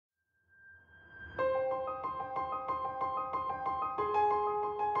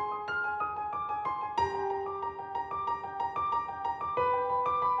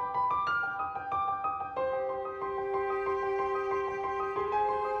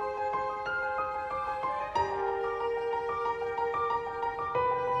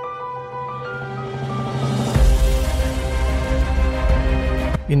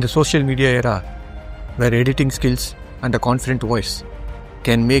In the social media era, where editing skills and a confident voice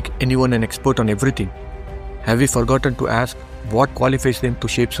can make anyone an expert on everything, have we forgotten to ask what qualifies them to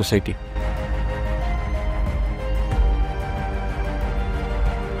shape society?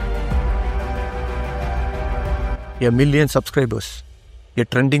 A million subscribers, a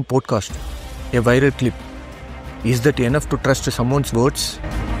trending podcast, a viral clip. Is that enough to trust someone's words?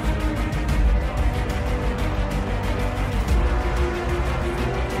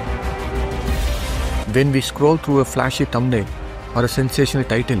 When we scroll through a flashy thumbnail or a sensational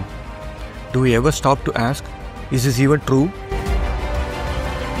title, do we ever stop to ask, is this even true?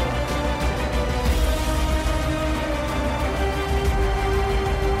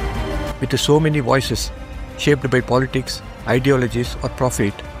 With so many voices shaped by politics, ideologies or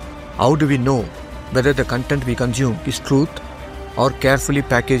profit, how do we know whether the content we consume is truth or carefully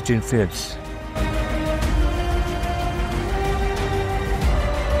packaged influence?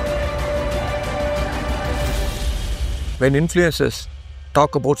 When influencers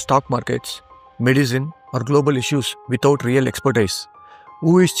talk about stock markets, medicine or global issues without real expertise,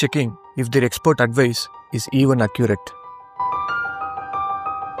 who is checking if their expert advice is even accurate?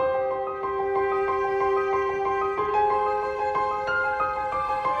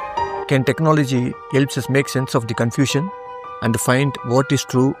 Can technology help us make sense of the confusion and find what is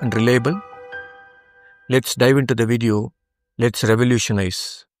true and reliable? Let's dive into the video. Let's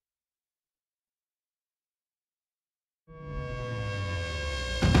revolutionize.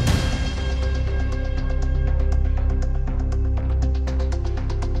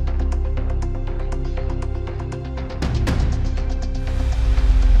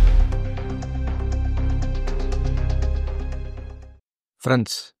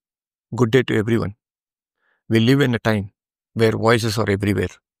 Friends, good day to everyone. We live in a time where voices are everywhere.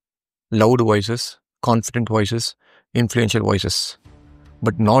 Loud voices, confident voices, influential voices.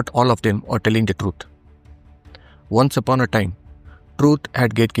 But not all of them are telling the truth. Once upon a time, truth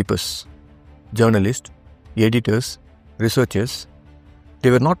had gatekeepers. Journalists, editors, researchers.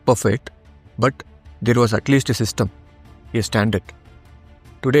 They were not perfect, but there was at least a system, a standard.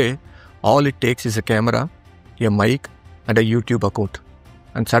 Today, all it takes is a camera, a mic, and a YouTube account.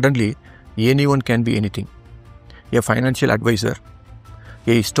 And suddenly, anyone can be anything. A financial advisor,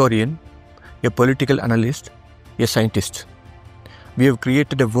 a historian, a political analyst, a scientist. We have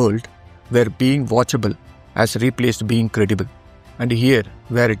created a world where being watchable has replaced being credible. And here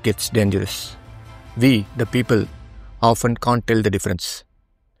where it gets dangerous. We, the people, often can't tell the difference.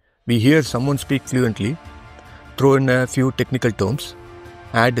 We hear someone speak fluently, throw in a few technical terms,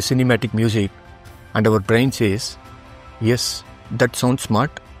 add cinematic music, and our brain says, yes, that sounds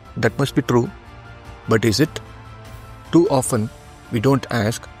smart, that must be true. But is it? Too often, we don't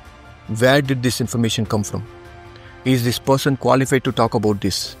ask, where did this information come from? Is this person qualified to talk about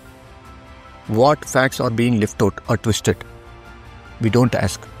this? What facts are being left out or twisted? We don't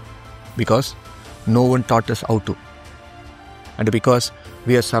ask, because no one taught us how to. And because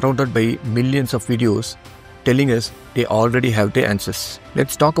we are surrounded by millions of videos telling us they already have the answers.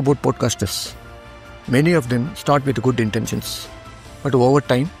 Let's talk about podcasters. Many of them start with good intentions. But over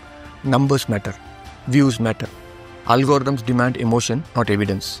time, numbers matter, views matter, algorithms demand emotion, not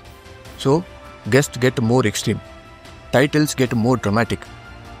evidence. So, guests get more extreme, titles get more dramatic,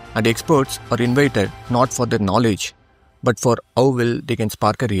 and experts are invited not for their knowledge, but for how well they can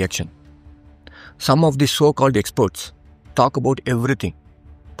spark a reaction. Some of these so-called experts talk about everything: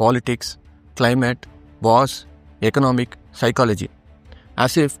 politics, climate, wars, economic, psychology,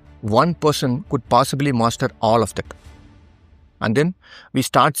 as if one person could possibly master all of that. And then we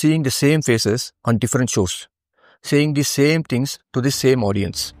start seeing the same faces on different shows, saying the same things to the same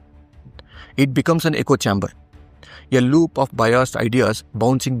audience. It becomes an echo chamber, a loop of biased ideas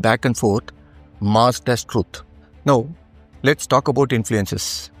bouncing back and forth, masked as truth. Now, let's talk about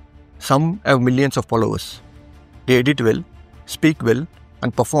influencers. Some have millions of followers. They edit well, speak well,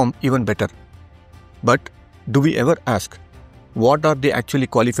 and perform even better. But do we ever ask, what are they actually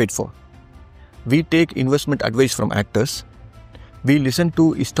qualified for? We take investment advice from actors. We listen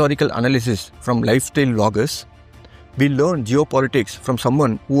to historical analysis from lifestyle vloggers. We learn geopolitics from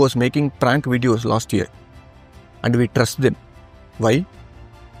someone who was making prank videos last year. And we trust them. Why?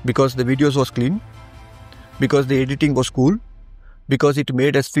 Because the videos was clean? Because the editing was cool? Because it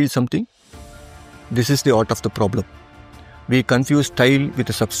made us feel something? This is the art of the problem. We confuse style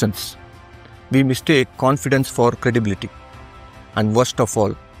with substance. We mistake confidence for credibility. And worst of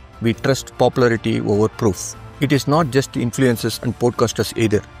all, we trust popularity over proof. It is not just influencers and podcasters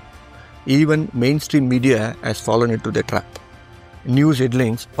either. Even mainstream media has fallen into the trap. News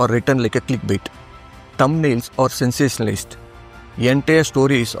headlines are written like a clickbait. Thumbnails are sensationalized. Entire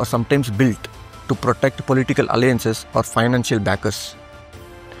stories are sometimes built to protect political alliances or financial backers.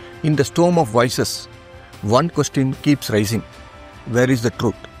 In the storm of voices, one question keeps rising: where is the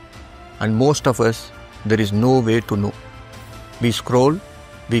truth? And most of us, there is no way to know. We scroll,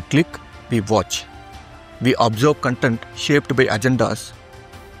 we click, we watch. We observe content shaped by agendas,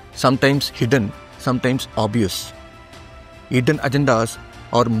 sometimes hidden, sometimes obvious. Hidden agendas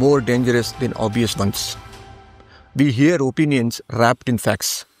are more dangerous than obvious ones. We hear opinions wrapped in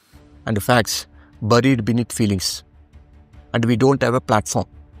facts, and facts buried beneath feelings. And we don't have a platform,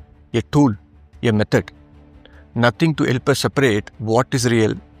 a tool, a method, nothing to help us separate what is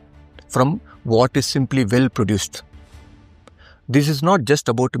real from what is simply well produced. This is not just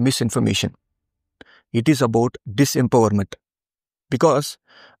about misinformation. It is about disempowerment. Because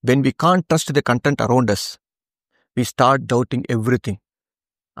when we can't trust the content around us, we start doubting everything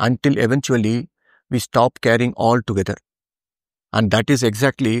until eventually we stop caring altogether. And that is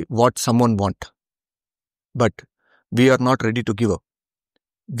exactly what someone wants. But we are not ready to give up.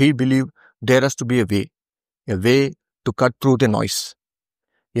 We believe there has to be a way to cut through the noise,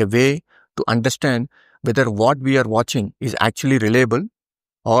 a way to understand whether what we are watching is actually reliable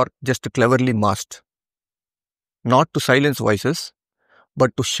or just cleverly masked. Not to silence voices,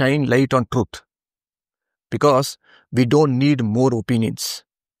 but to shine light on truth. Because we don't need more opinions.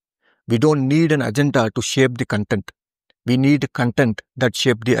 We don't need an agenda to shape the content. We need content that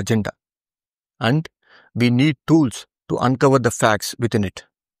shape the agenda. And we need tools to uncover the facts within it.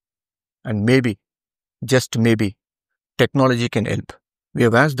 And maybe, just maybe, technology can help. We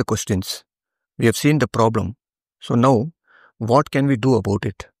have asked the questions. We have seen the problem. So now, what can we do about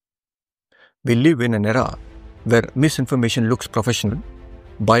it? We live in an era where misinformation looks professional,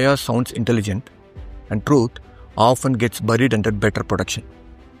 bias sounds intelligent, and truth often gets buried under better protection.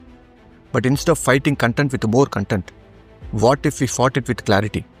 But instead of fighting content with more content, what if we fought it with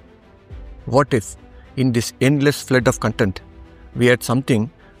clarity? What if, in this endless flood of content, we had something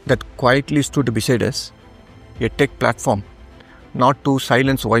that quietly stood beside us, a tech platform, not to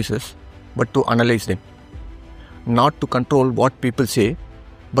silence voices, but to analyze them, not to control what people say,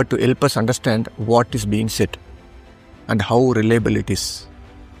 but to help us understand what is being said and how reliable it is.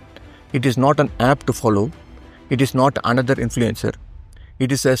 It is not an app to follow. It is not another influencer.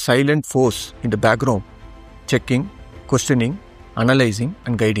 It is a silent force in the background, checking, questioning, analyzing,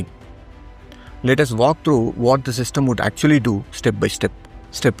 and guiding. Let us walk through what the system would actually do step by step.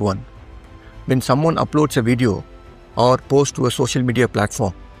 Step 1. When someone uploads a video or posts to a social media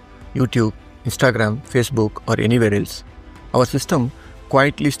platform, YouTube, Instagram, Facebook, or anywhere else, our system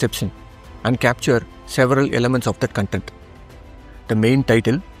quietly steps in and captures several elements of that content. The main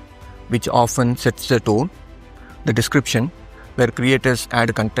title, which often sets the tone, the description, where creators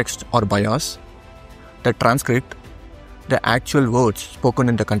add context or bias, the transcript, the actual words spoken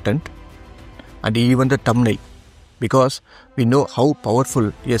in the content, and even the thumbnail, because we know how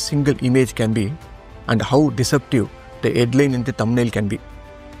powerful a single image can be and how deceptive the headline in the thumbnail can be.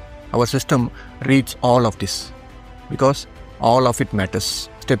 Our system reads all of this because all of it matters.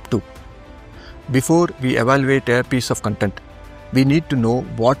 Step 2. Before we evaluate a piece of content, we need to know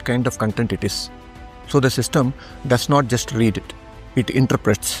what kind of content it is. So the system does not just read it. It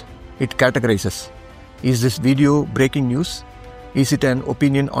interprets. It categorizes. Is this video breaking news? Is it an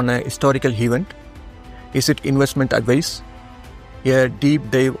opinion on a historical event? Is it investment advice? A deep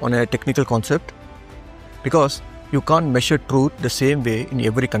dive on a technical concept? Because you can't measure truth the same way in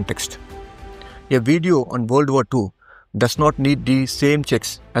every context. A video on World War II does not need the same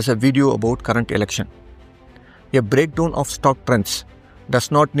checks as a video about current election. A breakdown of stock trends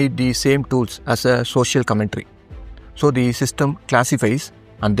does not need the same tools as a social commentary. So the system classifies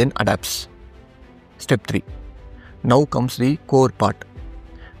and then adapts. Step 3. Now comes the core part.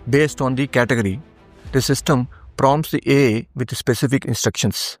 Based on the category, the system prompts the AI with specific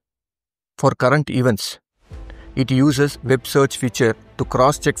instructions. For current events, it uses web search feature to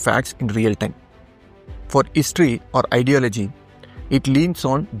cross-check facts in real time. For history or ideology, it leans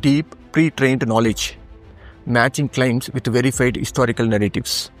on deep pre-trained knowledge, matching claims with verified historical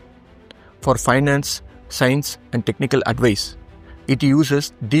narratives. For finance, science, and technical advice, it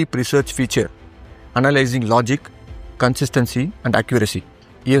uses deep research feature, analyzing logic, consistency, and accuracy.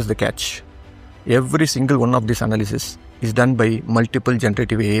 Here's the catch. Every single one of these analysis is done by multiple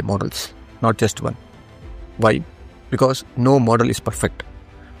generative AI models, not just one. Why? Because no model is perfect.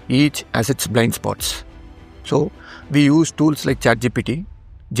 Each has its blind spots. So, we use tools like ChatGPT,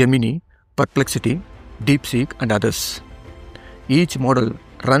 Gemini, Perplexity, DeepSeek, and others. Each model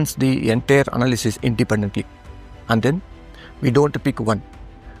runs the entire analysis independently. And then, we don't pick one.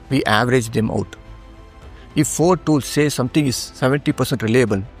 We average them out. If 4 tools say something is 70%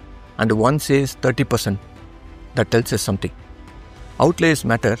 reliable and one says 30%, that tells us something. Outliers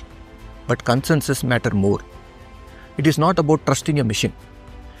matter, but consensus matter more. It is not about trusting a machine.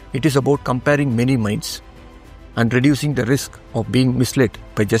 It is about comparing many minds and reducing the risk of being misled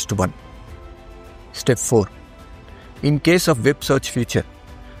by just one. Step 4. In case of web search feature,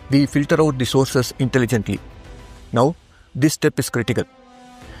 we filter out the sources intelligently. Now, this step is critical.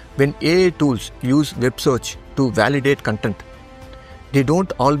 When AI tools use web search to validate content, they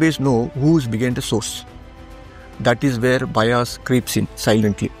don't always know who's behind the source. That is where bias creeps in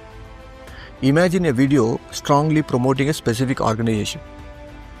silently. Imagine a video strongly promoting a specific organization.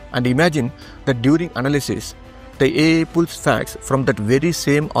 And imagine that during analysis, the AI pulls facts from that very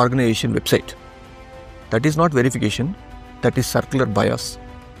same organization website. That is not verification, that is circular bias.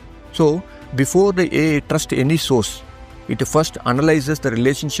 So, before the AI trusts any source, it first analyzes the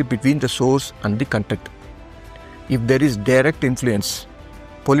relationship between the source and the content. If there is direct influence,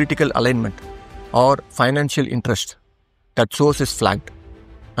 political alignment, or financial interest, that source is flagged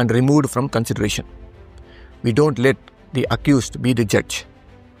and removed from consideration. We don't let the accused be the judge.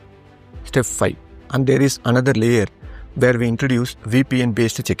 Step 5. And there is another layer where we introduce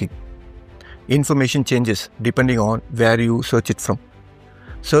VPN-based checking. Information changes depending on where you search it from.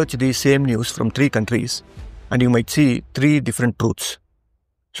 Search the same news from 3 countries and you might see 3 different truths.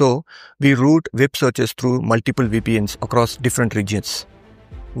 So, we route web searches through multiple VPNs across different regions.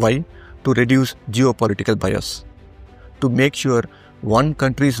 Why? To reduce geopolitical bias. To make sure one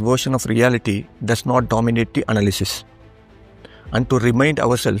country's version of reality does not dominate the analysis. And to remind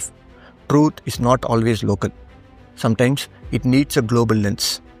ourselves, truth is not always local. Sometimes it needs a global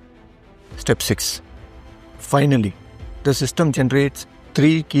lens. Step 6. Finally, the system generates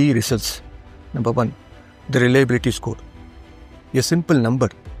 3 key results. Number 1, the reliability score. A simple number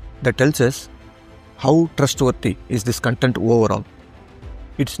that tells us how trustworthy is this content overall.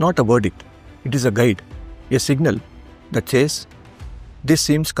 It's not a verdict, it is a guide, a signal that says this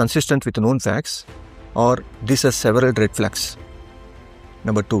seems consistent with known facts or this has several red flags.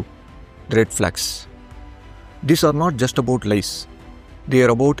 Number 2, the red flags. These are not just about lies. They are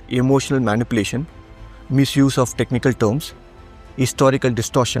about emotional manipulation, misuse of technical terms, historical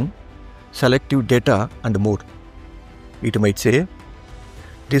distortion, selective data, and more. It might say,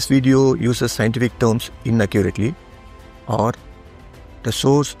 this video uses scientific terms inaccurately, or the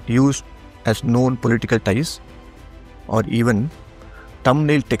source used as known political ties, or even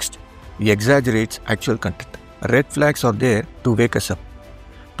thumbnail text exaggerates actual content. Red flags are there to wake us up,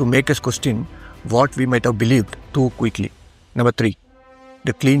 to make us question what we might have believed too quickly. Number 3,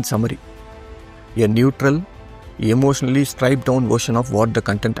 the clean summary. A neutral, emotionally striped down version of what the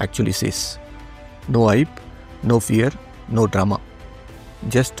content actually says. No hype, no fear, no drama.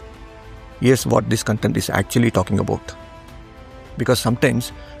 Just here's what this content is actually talking about. Because sometimes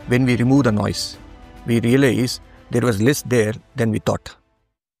when we remove the noise, we realize there was less there than we thought.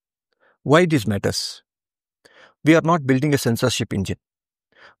 Why this matters? We are not building a censorship engine.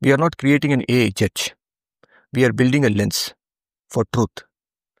 We are not creating an AI judge. We are building a lens for truth.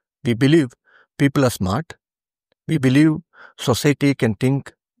 We believe people are smart. We believe society can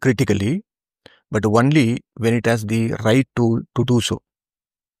think critically, but only when it has the right tool to do so.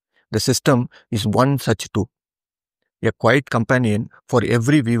 The system is one such tool, a quiet companion for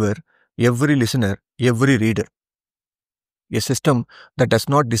every viewer, every listener, every reader. A system that does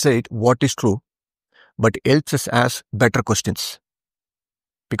not decide what is true, but helps us ask better questions.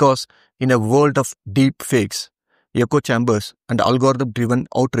 Because in a world of deep fakes, echo chambers, and algorithm-driven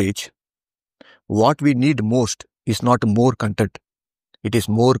outrage, what we need most is not more content, it is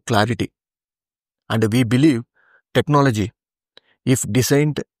more clarity. And we believe technology, if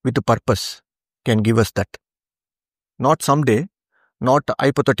designed with a purpose, can give us that. Not someday, not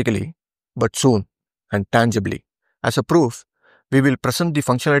hypothetically, but soon and tangibly. As a proof, we will present the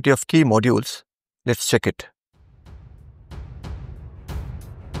functionality of key modules. Let's check it.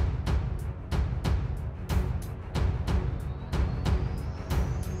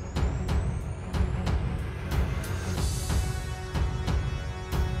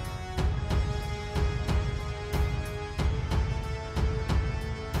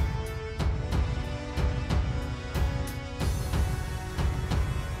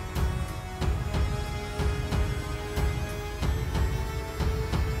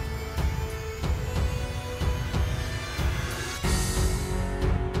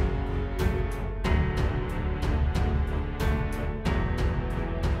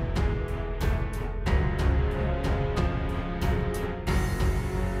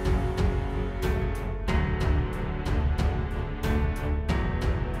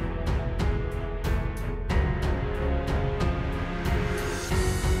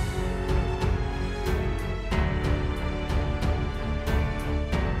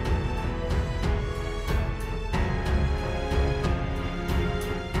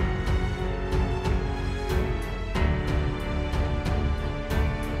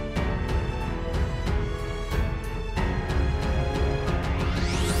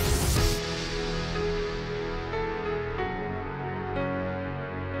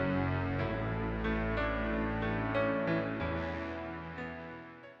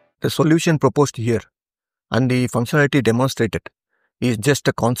 The solution proposed here and the functionality demonstrated is just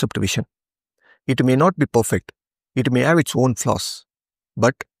a concept vision. It may not be perfect, it may have its own flaws,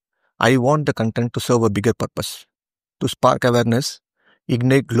 but I want the content to serve a bigger purpose, to spark awareness,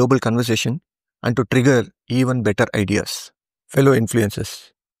 ignite global conversation, and to trigger even better ideas. Fellow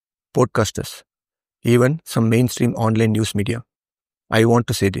influencers, podcasters, even some mainstream online news media, I want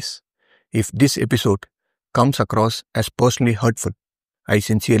to say this. If this episode comes across as personally hurtful, I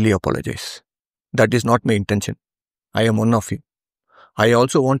sincerely apologize. That is not my intention. I am one of you. I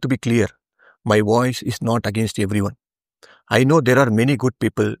also want to be clear. My voice is not against everyone. I know there are many good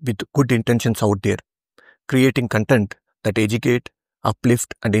people with good intentions out there, creating content that educate,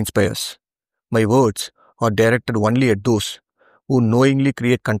 uplift, and inspires. My words are directed only at those who knowingly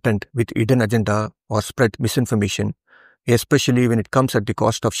create content with hidden agenda or spread misinformation, especially when it comes at the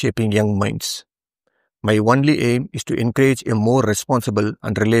cost of shaping young minds. My only aim is to encourage a more responsible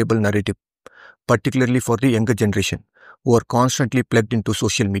and reliable narrative, particularly for the younger generation who are constantly plugged into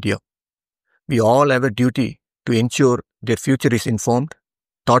social media. We all have a duty to ensure their future is informed,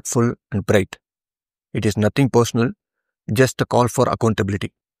 thoughtful, and bright. It is nothing personal, just a call for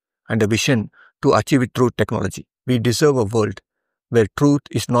accountability and a vision to achieve it through technology. We deserve a world where truth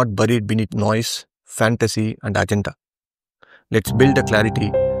is not buried beneath noise, fantasy, and agenda. Let's build a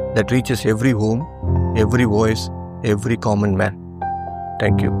clarity that reaches every home, every voice, every common man.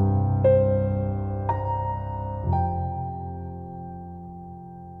 Thank you.